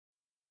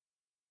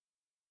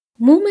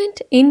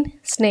Movement in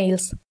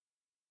snails.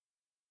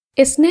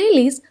 A snail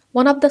is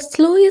one of the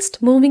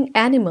slowest moving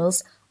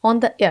animals on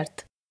the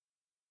earth.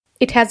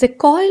 It has a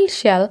coiled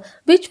shell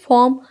which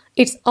forms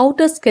its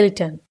outer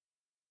skeleton.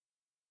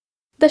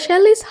 The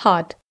shell is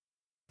hard,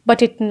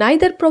 but it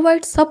neither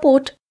provides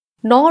support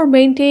nor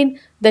maintains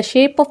the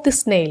shape of the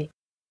snail.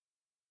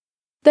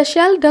 The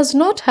shell does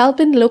not help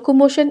in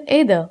locomotion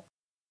either.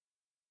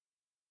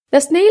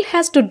 The snail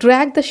has to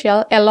drag the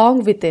shell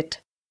along with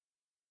it.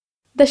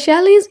 The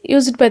shell is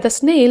used by the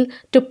snail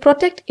to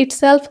protect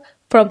itself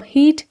from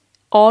heat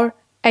or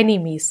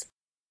enemies.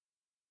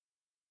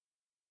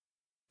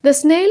 The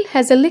snail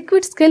has a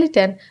liquid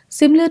skeleton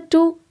similar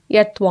to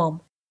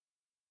earthworm.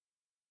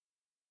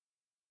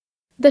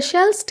 The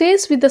shell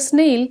stays with the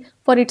snail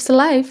for its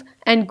life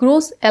and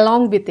grows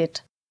along with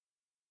it.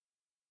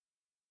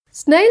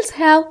 Snails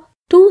have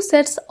two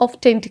sets of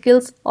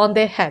tentacles on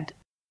their head.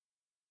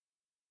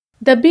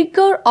 The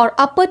bigger or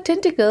upper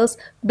tentacles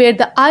bear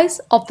the eyes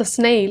of the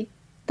snail.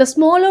 The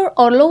smaller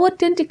or lower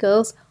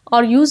tentacles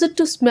are used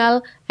to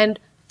smell and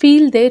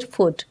feel their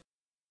food.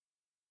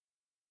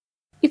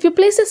 If you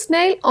place a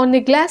snail on a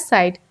glass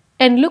side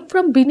and look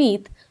from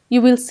beneath,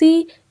 you will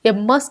see a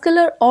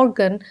muscular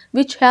organ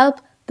which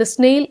helps the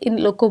snail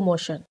in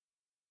locomotion.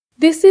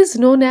 This is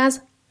known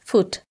as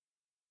foot.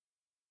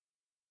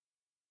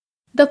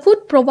 The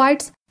foot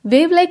provides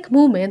wave-like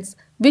movements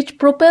which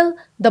propel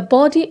the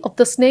body of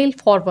the snail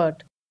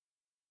forward.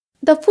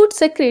 The foot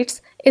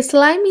secretes a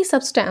slimy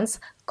substance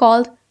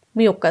called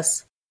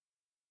mucus.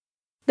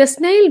 The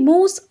snail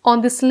moves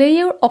on this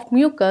layer of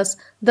mucus,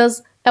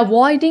 thus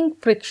avoiding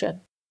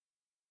friction.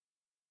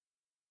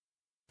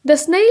 The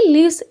snail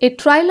leaves a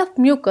trail of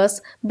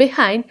mucus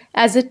behind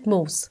as it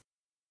moves.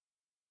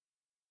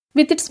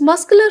 With its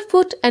muscular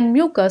foot and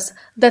mucus,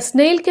 the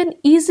snail can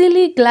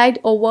easily glide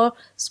over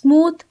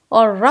smooth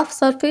or rough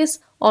surface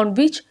on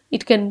which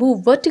it can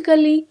move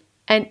vertically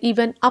and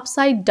even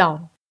upside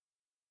down.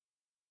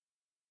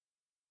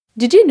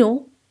 Did you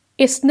know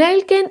a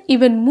snail can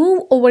even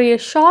move over a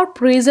sharp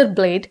razor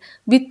blade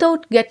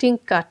without getting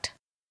cut?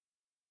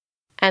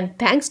 And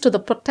thanks to the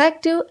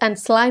protective and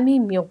slimy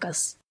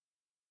mucus.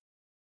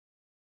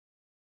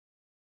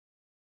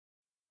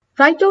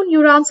 Write down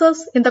your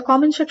answers in the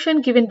comment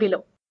section given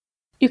below.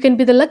 You can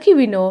be the lucky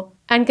winner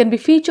and can be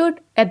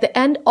featured at the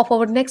end of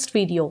our next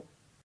video.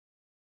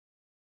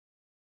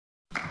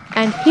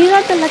 And here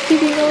are the lucky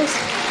winners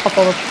of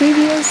our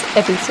previous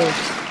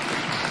episodes.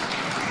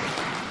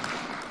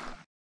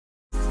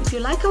 If you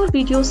like our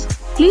videos,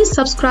 please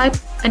subscribe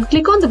and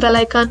click on the bell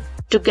icon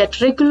to get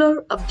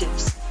regular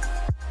updates.